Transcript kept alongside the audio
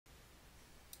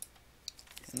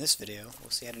In this video, we'll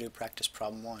see how to do practice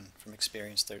problem 1 from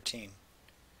experience 13.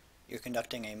 You're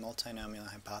conducting a multinomial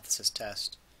hypothesis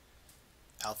test.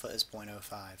 Alpha is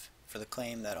 0.05 for the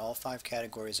claim that all 5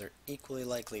 categories are equally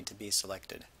likely to be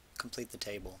selected. Complete the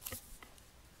table.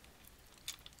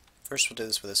 First, we'll do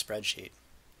this with a spreadsheet.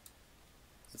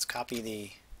 Let's copy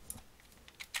the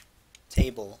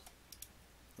table,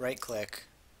 right-click,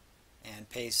 and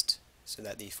paste so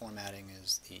that the formatting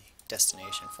is the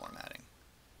destination formatting.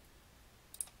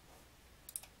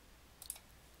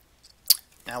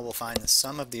 Now we'll find the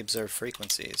sum of the observed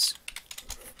frequencies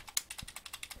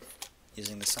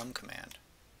using the sum command.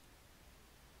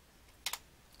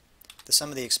 The sum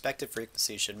of the expected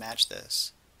frequencies should match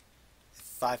this. If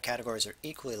 5 categories are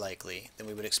equally likely, then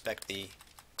we would expect the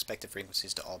expected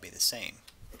frequencies to all be the same.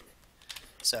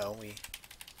 So we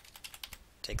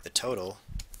take the total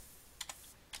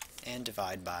and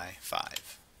divide by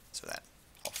 5 so that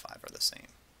all 5 are the same,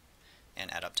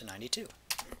 and add up to 92.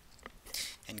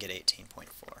 And get 18.4.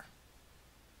 Copy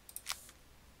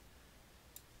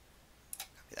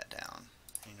that down.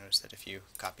 And you notice that if you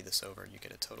copy this over, you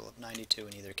get a total of 92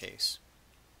 in either case.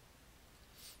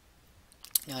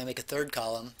 Now I make a third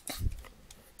column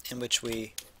in which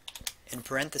we, in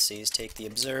parentheses, take the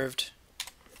observed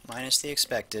minus the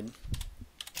expected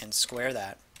and square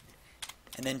that,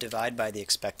 and then divide by the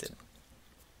expected.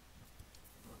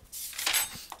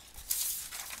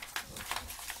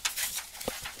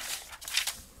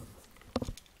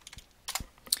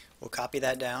 We'll copy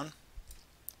that down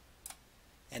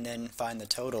and then find the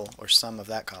total or sum of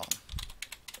that column.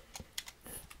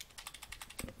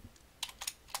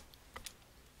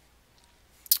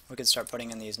 We can start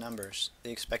putting in these numbers. The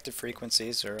expected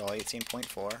frequencies are all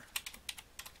 18.4.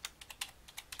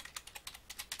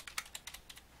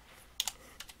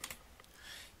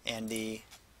 And the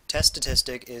test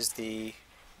statistic is the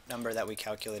number that we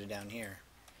calculated down here.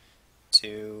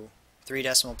 To 3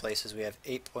 decimal places, we have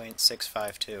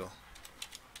 8.652.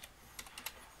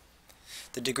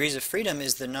 The degrees of freedom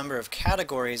is the number of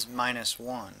categories minus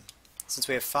 1. Since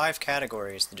we have 5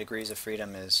 categories, the degrees of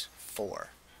freedom is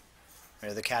 4.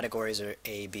 The categories are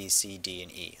A, B, C, D,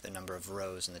 and E, the number of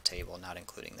rows in the table, not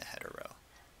including the header row.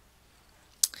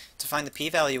 To find the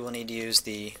p-value, we'll need to use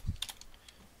the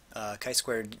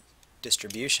chi-squared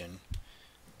distribution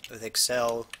with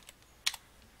Excel.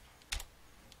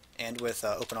 And with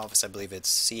OpenOffice, I believe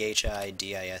it's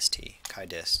CHIDIST,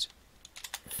 chi-dist.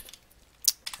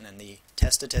 And then the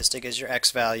test statistic is your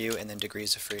x value, and then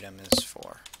degrees of freedom is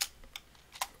 4.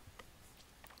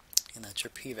 And that's your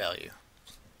p-value.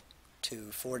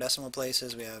 To 4 decimal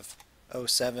places, we have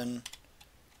 0.704.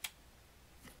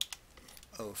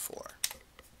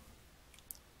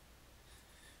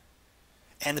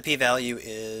 And the p-value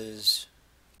is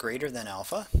greater than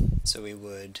alpha, so we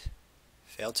would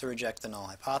fail to reject the null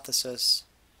hypothesis.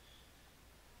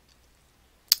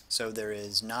 So there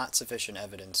is not sufficient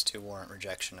evidence to warrant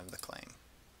rejection of the claim.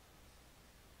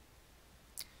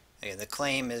 Okay, the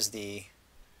claim is the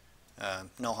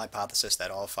null hypothesis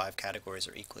that all 5 categories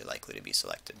are equally likely to be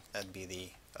selected. That would be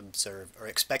the observed or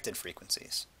expected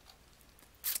frequencies.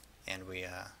 And we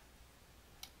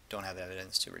don't have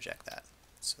evidence to reject that,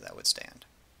 so that would stand.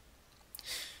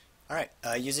 Alright,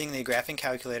 using the graphing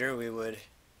calculator, we would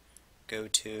go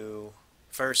to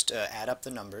first add up the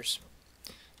numbers.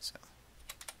 So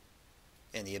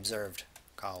in the observed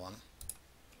column,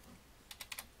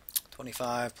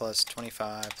 25 plus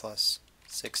 25 plus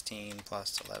 16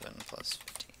 plus 11 plus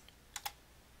 15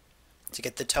 to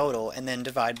get the total, and then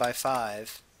divide by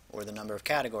 5, or the number of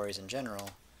categories in general,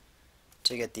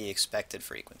 to get the expected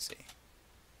frequency.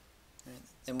 Right.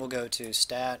 Then we'll go to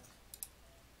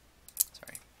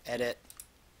edit,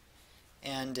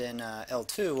 and in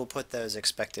L2 we'll put those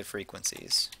expected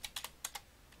frequencies.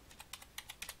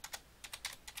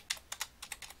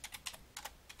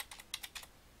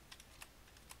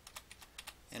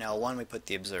 In L1 we put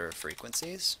the observed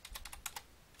frequencies.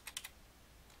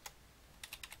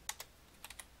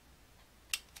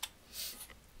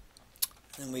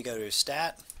 Then we go to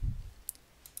stat,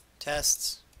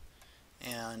 tests,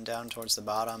 and down towards the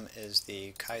bottom is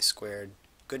the chi-squared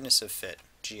goodness of fit,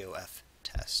 GOF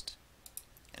test.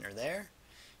 Enter there.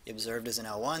 The observed is in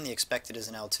L1, the expected is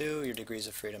in L2, your degrees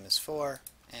of freedom is 4,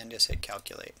 and just hit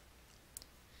calculate.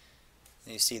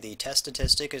 And you see the test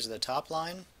statistic is the top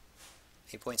line,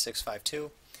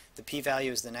 8.652. The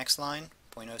p-value is the next line,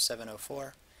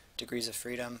 0.0704, degrees of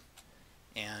freedom,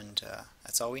 and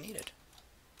that's all we needed.